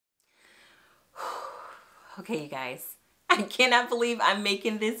Okay, you guys, I cannot believe I'm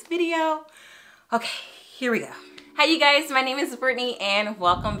making this video. Okay, here we go. Hi you guys, my name is Brittany and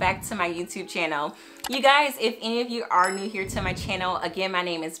welcome back to my YouTube channel. You guys, if any of you are new here to my channel, again, my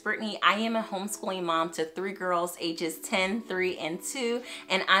name is Brittany. I am a homeschooling mom to 3 girls ages 10, 3, and 2,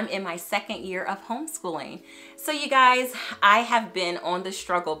 and I'm in my second year of homeschooling. So you guys, I have been on the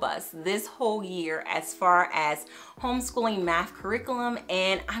struggle bus this whole year as far as homeschooling math curriculum,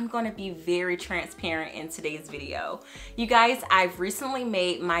 and I'm going to be very transparent in today's video. You guys, I've recently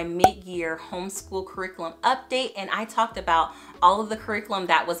made my mid-year homeschool curriculum update, and I talked about all of the curriculum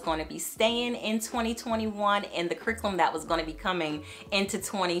that was going to be staying in 2021 and the curriculum that was going to be coming into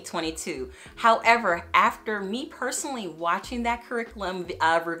 2022. However, after me personally watching that curriculum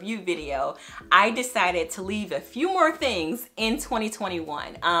review video, I decided to leave a few more things in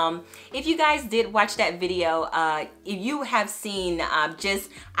 2021. If you guys did watch that video, if you have seen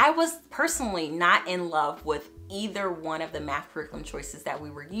I was personally not in love with either one of the math curriculum choices that we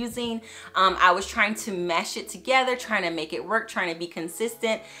were using. I was trying to mesh it together, trying to make it work, trying to be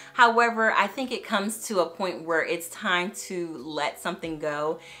consistent. However, I think it comes to a point where it's time to let something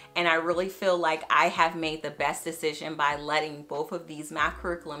go. And I really feel like I have made the best decision by letting both of these math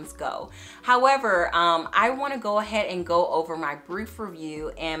curriculums go. However, I want to go ahead and go over my brief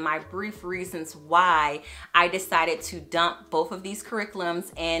review and my brief reasons why I decided to dump both of these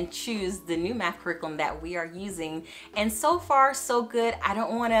curriculums and choose the new math curriculum that we are using. And so far, so good. I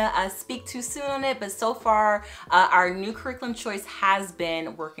don't want to speak too soon on it, but so far, our new curriculum choice has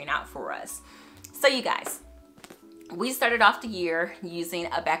been working out for us. So you guys, we started off the year using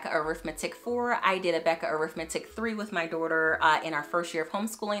Abeka Arithmetic 4. I did Abeka Arithmetic 3 with my daughter in our first year of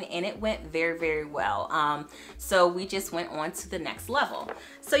homeschooling, and it went very, very well. So we just went on to the next level.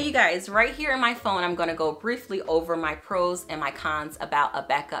 So you guys, right here in my phone, I'm going to go briefly over my pros and my cons about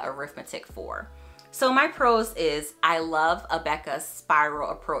Abeka Arithmetic 4. So my pros is I love Abeka's spiral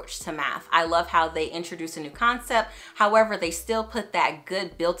approach to math. I love how they introduce a new concept. However, they still put that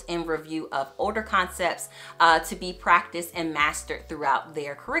good built-in review of older concepts to be practiced and mastered throughout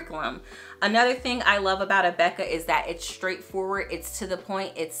their curriculum. Another thing I love about Abeka is that it's straightforward, it's to the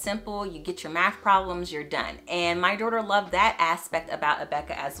point, it's simple, you get your math problems, you're done. And my daughter loved that aspect about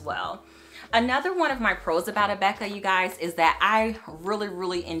Abeka as well. Another one of my pros about Abeka, you guys, is that I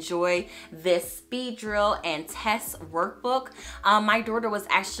really enjoy this speed drill and test workbook. My daughter was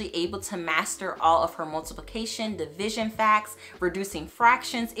actually able to master all of her multiplication, division facts, reducing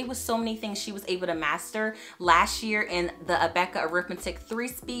fractions. It was so many things she was able to master last year in the Abeka Arithmetic 3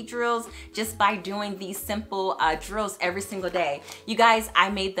 speed drills just by doing these simple drills every single day. You guys, I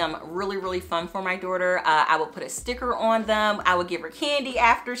made them really fun for my daughter. I would put a sticker on them. I would give her candy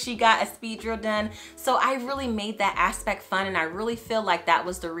after she got a speed drill done. So I really made that aspect fun, and I really feel like that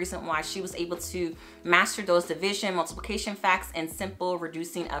was the reason why she was able to master those division, multiplication facts, and simple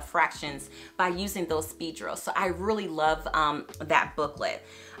reducing of fractions by using those speed drills. So I really love that booklet.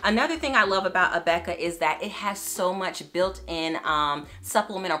 Another thing I love about Abeka is that it has so much built-in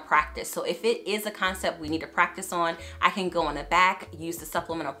supplemental practice. So if it is a concept we need to practice on, I can go in the back, use the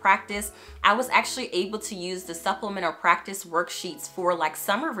supplemental practice. I was actually able to use the supplemental practice worksheets for like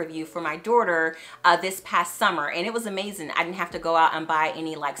summer review for my daughter this past summer, and it was amazing. I didn't have to go out and buy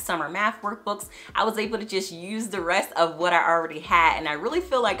any like summer math workbooks. I was able to just use the rest of what I already had, and I really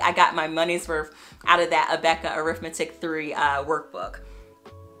feel like I got my money's worth out of that Abeka Arithmetic 3 workbook.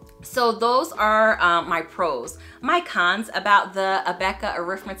 So those are my pros. My cons about the Abeka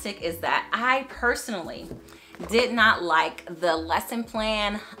Arithmetic is that I personally did not like the lesson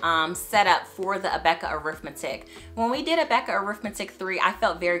plan setup for the Abeka Arithmetic. When we did Abeka Arithmetic 3, I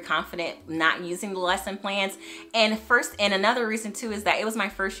felt very confident not using the lesson plans. And another reason too is that it was my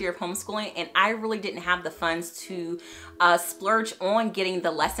first year of homeschooling, and I really didn't have the funds to splurge on getting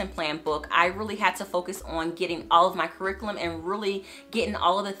the lesson plan book. I really had to focus on getting all of my curriculum and really getting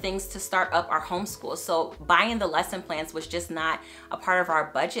all of the things to start up our homeschool. So buying the lesson plans was just not a part of our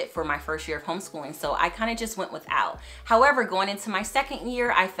budget for my first year of homeschooling. So I kind of just went without. However, going into my second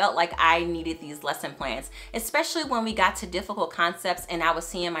year, I felt like I needed these lesson plans, especially when we got to difficult concepts and I was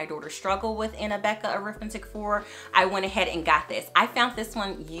seeing my daughter struggle within Abeka Arithmetic 4. I went ahead and got this. I found this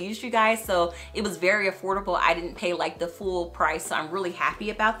one used, you guys, so it was very affordable. I didn't pay like the full price, so I'm really happy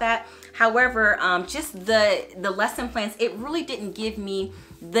about that. However, just the lesson plans, it really didn't give me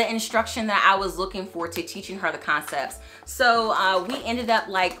the instruction that I was looking for to teaching her the concepts. So I ended up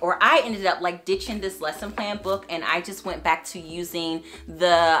like ditching this lesson plan book, and I just went back to using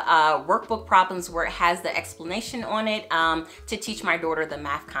the workbook problems where it has the explanation on it to teach my daughter the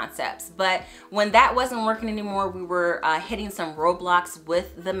math concepts. But when that wasn't working anymore, we were hitting some roadblocks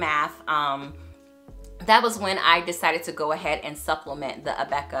with the math. that was when I decided to go ahead and supplement the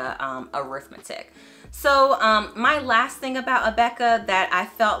Abeka arithmetic. So my last thing about Abeka that I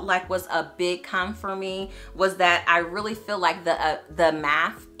felt like was a big con for me was that I really feel like the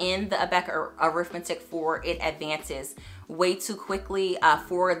math in the Abeka arithmetic 4, it advances way too quickly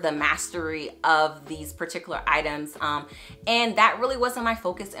for the mastery of these particular items. And that really wasn't my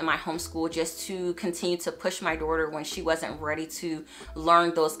focus in my homeschool, just to continue to push my daughter when she wasn't ready to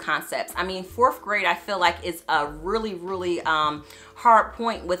learn those concepts. I mean, 4th grade, I feel like is a really hard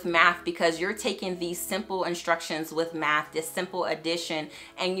point with math, because you're taking these simple instructions with math, this simple addition,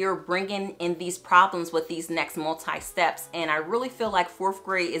 and you're bringing in these problems with these next multi-steps. And I really feel like 4th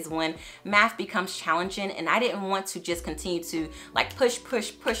grade is when math becomes challenging, and I didn't want to just continue to like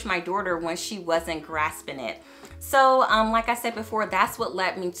push my daughter when she wasn't grasping it. So like I said before, that's what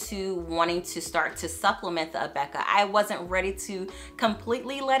led me to wanting to start to supplement the Abeka. I wasn't ready to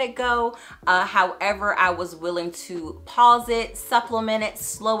completely let it go. However, I was willing to pause it, supplement it,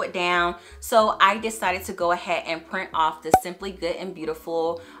 slow it down. So I decided to go ahead and print off the Simply Good and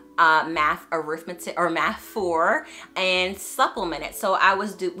Beautiful math arithmetic, or math 4, and supplement it. So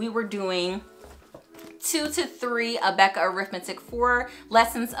we were doing 2 to 3 Abeka arithmetic 4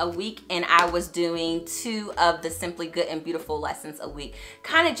 lessons a week, and I was doing 2 of the Simply Good and Beautiful lessons a week,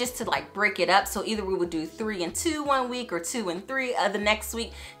 kind of just to like break it up. So either we would do 3 and 2 one week, or 2 and 3 the next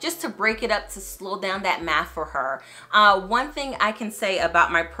week, just to break it up, to slow down that math for her. One thing I can say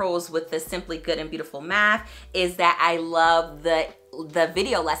about my pros with the Simply Good and Beautiful math is that I love the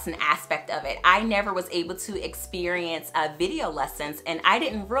video lesson aspect of it. I never was able to experience video lessons, and I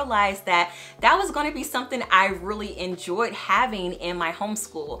didn't realize that that was going to be something I really enjoyed having in my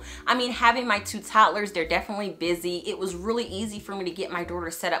homeschool. I mean, having my 2 toddlers, they're definitely busy. It was really easy for me to get my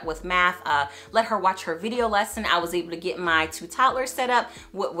daughter set up with math, let her watch her video lesson. I was able to get my 2 toddlers set up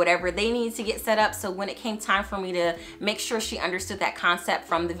with whatever they needed to get set up. So when it came time for me to make sure she understood that concept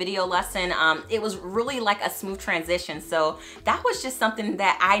from the video lesson, it was really like a smooth transition. So that was just something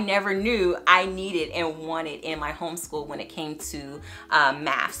that I never knew I needed and wanted in my homeschool when it came to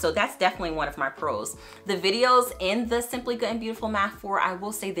math. So that's definitely one of my pros. The videos in the Simply Good and Beautiful Math 4, I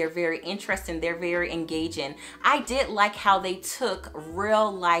will say they're very interesting. They're very engaging. I did like how they took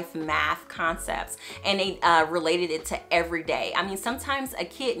real life math concepts and they related it to every day. I mean, sometimes a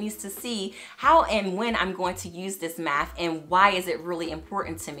kid needs to see how and when I'm going to use this math and why is it really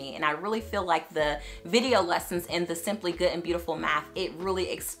important to me. And I really feel like the video lessons in the Simply Good and Beautiful Math, it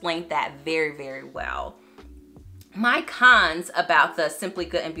really explained that very well. My cons about the Simply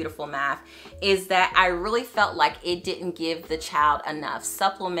Good and Beautiful Math is that I really felt like it didn't give the child enough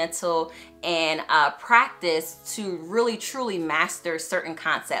supplemental and practice to really truly master certain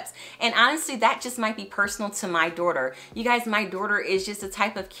concepts. And honestly, that just might be personal to my daughter. You guys, my daughter is just the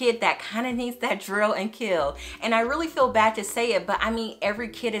type of kid that kind of needs that drill and kill. And I really feel bad to say it, but I mean, every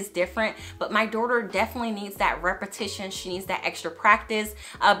kid is different, but my daughter definitely needs that repetition. She needs that extra practice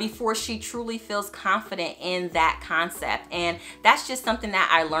before she truly feels confident in that concept. And that's just something that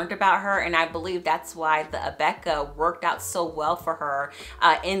I learned about her, and I believe that's why the Abeka worked out so well for her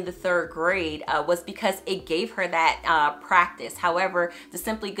in the 3rd grade. Was because it gave her that practice. However, the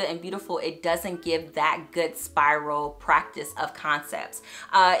Simply Good and Beautiful, it doesn't give that good spiral practice of concepts.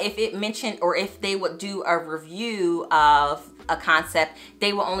 If it mentioned, or if they would do a review of a concept,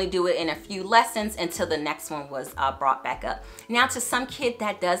 they will only do it in a few lessons until the next one was brought back up. Now, to some kid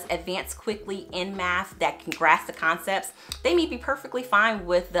that does advance quickly in math, that can grasp the concepts, they may be perfectly fine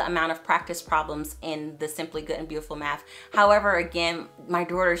with the amount of practice problems in the Simply Good and Beautiful Math. However, again, my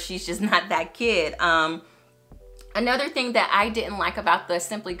daughter, she's just not that kid. Another thing that I didn't like about the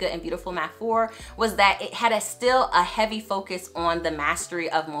Simply Good and Beautiful Math 4 was that it had still a heavy focus on the mastery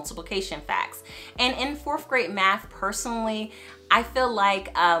of multiplication facts. And in 4th grade math, personally, I feel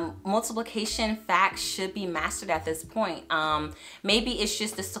like multiplication facts should be mastered at this point. Maybe it's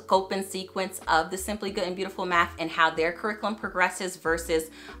just the scope and sequence of the Simply Good and Beautiful Math and how their curriculum progresses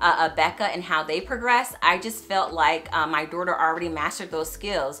versus Abeka and how they progress. I just felt like my daughter already mastered those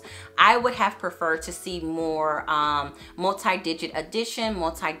skills. I would have preferred to see more multi-digit addition,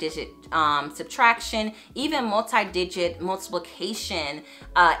 multi-digit subtraction, even multi-digit multiplication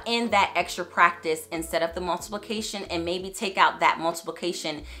in that extra practice instead of the multiplication, and maybe take out that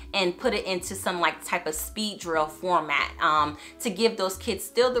multiplication and put it into some like type of speed drill format to give those kids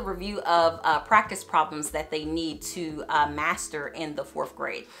still the review of practice problems that they need to master in the 4th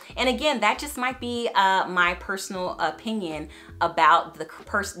grade. And again, that just might be my personal opinion about the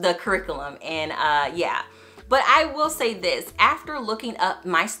curriculum. And yeah. But I will say this, after looking up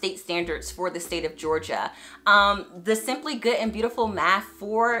my state standards for the state of Georgia, the Simply Good and Beautiful Math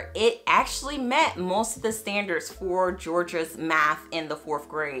 4, it actually met most of the standards for Georgia's math in the 4th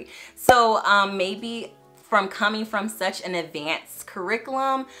grade. So maybe from coming from such an advanced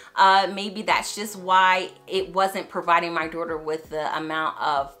curriculum, maybe that's just why it wasn't providing my daughter with the amount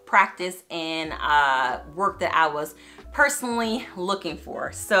of practice and work that I was personally looking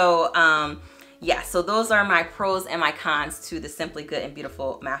for. So yeah, so those are my pros and my cons to the Simply Good and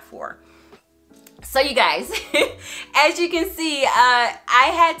Beautiful Math 4. So you guys, as you can see,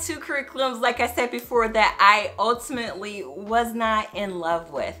 I had 2 curriculums, like I said before, that I ultimately was not in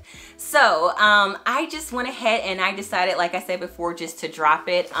love with. So I just went ahead and I decided, like I said before, just to drop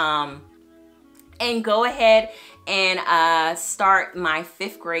it and go ahead and start my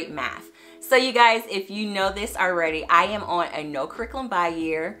 5th grade math. So you guys, if you know this already, I am on a no curriculum buy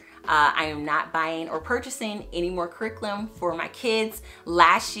year. I am not buying or purchasing any more curriculum for my kids.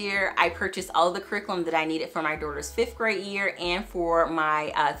 Last year, I purchased all the curriculum that I needed for my daughter's 5th grade year and for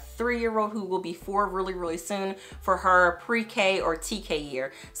my 3-year-old who will be 4 really soon for her pre-K or TK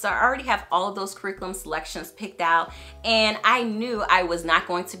year. So I already have all of those curriculum selections picked out, and I knew I was not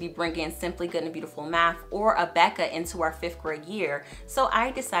going to be bringing Simply Good and Beautiful Math or Abeka into our 5th grade year. So I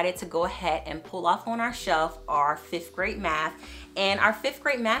decided to go ahead and pull off on our shelf our 5th grade math. And our 5th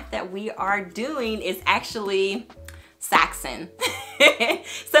grade math that we are doing is actually Saxon.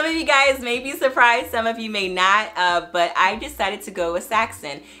 Some of you guys may be surprised, some of you may not, but I decided to go with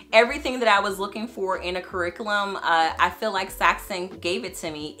Saxon. Everything that I was looking for in a curriculum, I feel like Saxon gave it to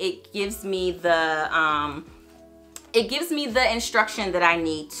me. It gives me the instruction that I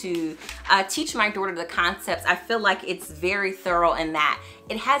need to teach my daughter the concepts. I feel like it's very thorough in that.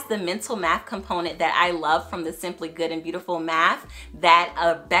 It has the mental math component that I love from the Simply Good and Beautiful Math that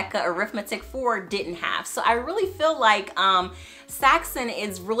Abeka Arithmetic 4 didn't have. So I really feel like Saxon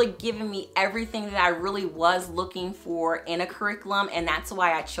is really giving me everything that I really was looking for in a curriculum, and that's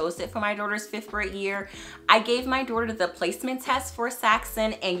why I chose it for my daughter's 5th grade year. I gave my daughter the placement test for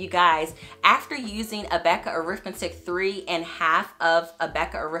Saxon, and you guys, after using Abeka Arithmetic 3 and half of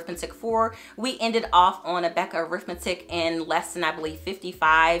Abeka Arithmetic 4, we ended off on Abeka Arithmetic in less than, I believe, 55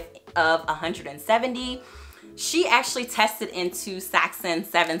 of 170. She actually tested into Saxon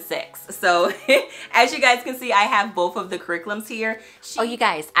 7.6. So as you guys can see, I have both of the curriculums here. Oh, you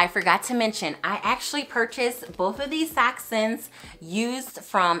guys, I forgot to mention, I actually purchased both of these Saxons used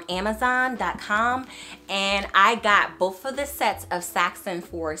from Amazon.com, and I got both of the sets of Saxon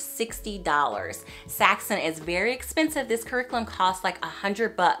for $60. Saxon is very expensive. This curriculum costs like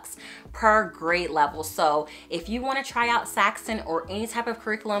 $100 per grade level. So if you want to try out Saxon or any type of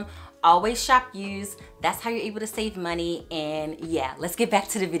curriculum, always shop used. That's how you're able to save money. And yeah, let's get back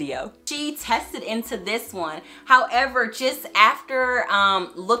to the video. She tested into this one. However, just after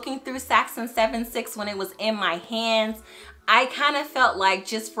looking through Saxon 7.6 when it was in my hands, I kind of felt like,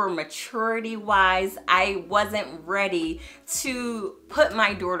 just for maturity wise, I wasn't ready to put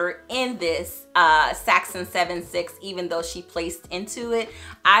my daughter in this Saxon 7.6, even though she placed into it.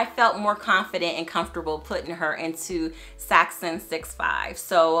 I felt more confident and comfortable putting her into Saxon 6.5.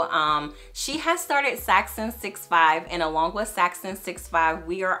 So she has started Saxon 6.5, and along with Saxon 6.5,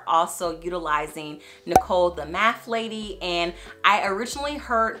 we are also utilizing Nicole the Math Lady. And I originally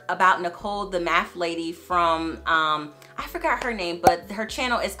heard about Nicole the Math Lady from I forgot her name, but her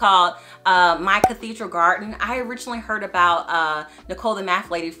channel is called My Cathedral Garden. I originally heard about Nicole the Math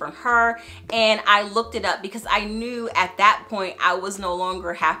Lady from her, and I looked it up because I knew at that point I was no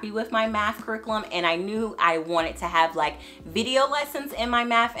longer happy with my math curriculum, and I knew I wanted to have like video lessons in my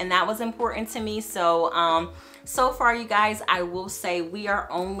math, and that was important to me. So so far, you guys, I will say we are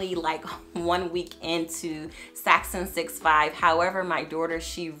only like 1 week into Saxon 6.5. However, my daughter,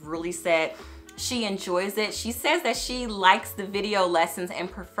 she really said she enjoys it. She says that she likes the video lessons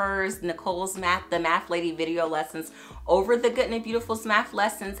and prefers Nicole's the Math Lady video lessons over the Good and Beautiful's math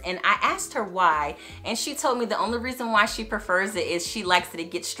lessons. And I asked her why, and she told me the only reason why she prefers it is she likes it to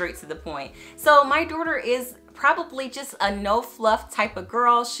get straight to the point. So my daughter is probably just a no fluff type of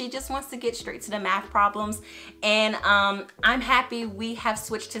girl. She just wants to get straight to the math problems, and I'm happy we have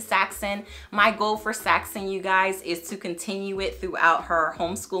switched to Saxon. My goal for Saxon, you guys, is to continue it throughout her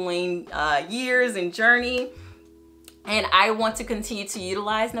homeschooling years and journey. And I want to continue to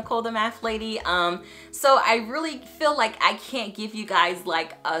utilize Nicole the Math Lady. So I really feel like I can't give you guys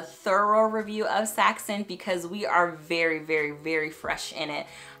like a thorough review of Saxon because we are very fresh in it.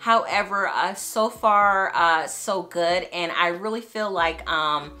 However, so far so good, and I really feel like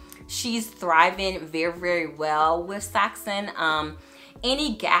she's thriving very well with Saxon.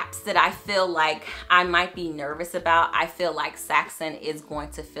 any gaps that I feel like I might be nervous about, I feel like Saxon is going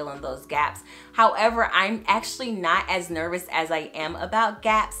to fill in those gaps. However, I'm actually not as nervous as I am about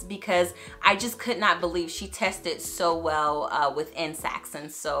gaps because I just could not believe she tested so well within Saxon.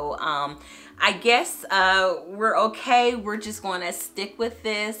 So I guess we're okay. We're just going to stick with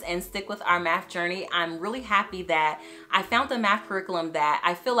this and stick with our math journey. I'm really happy that I found the math curriculum that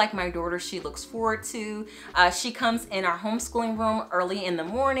I feel like my daughter, she looks forward to. She comes in our homeschooling room early in the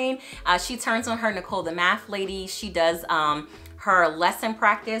morning. She turns on her Nicole the Math Lady. She does her lesson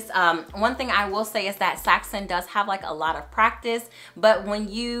practice. One thing I will say is that Saxon does have like a lot of practice, but when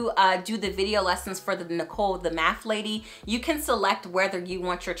you do the video lessons for the Nicole the Math Lady, you can select whether you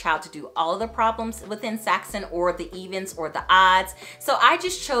want your child to do all of the problems within Saxon or the evens or the odds. So I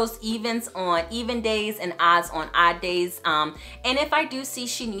just chose evens on even days and odds on odd days. And if I do see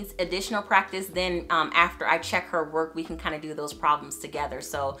she needs additional practice, then after I check her work, we can kind of do those problems together.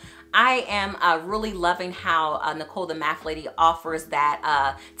 So I am really loving how Nicole the Math Lady offers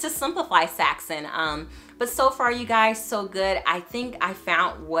that to simplify Saxon. But so far, you guys, so good. I think I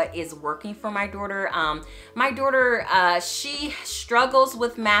found what is working for my daughter. My daughter, she struggles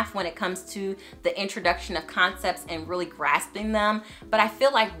with math when it comes to the introduction of concepts and really grasping them. But I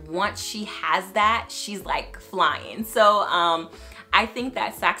feel like once she has that, she's like flying. So I think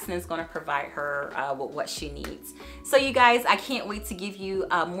that Saxon is going to provide her with what she needs. So you guys, I can't wait to give you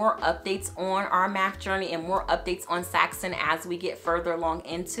more updates on our math journey and more updates on Saxon as we get further along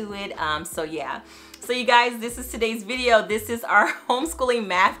into it. So yeah. So you guys, this is today's video. This is our homeschooling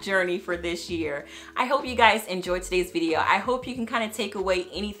math journey for this year. I hope you guys enjoyed today's video. I hope you can kind of take away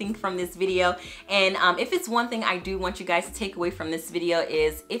anything from this video. And if it's one thing I do want you guys to take away from this video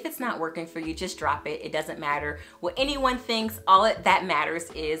is if it's not working for you, just drop it. It doesn't matter what anyone thinks. All that matters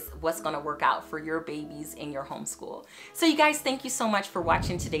is what's going to work out for your babies in your homeschool. So you guys, thank you so much for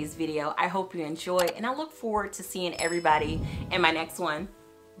watching today's video. I hope you enjoy, and I look forward to seeing everybody in my next one.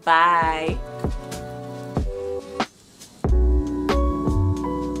 Bye.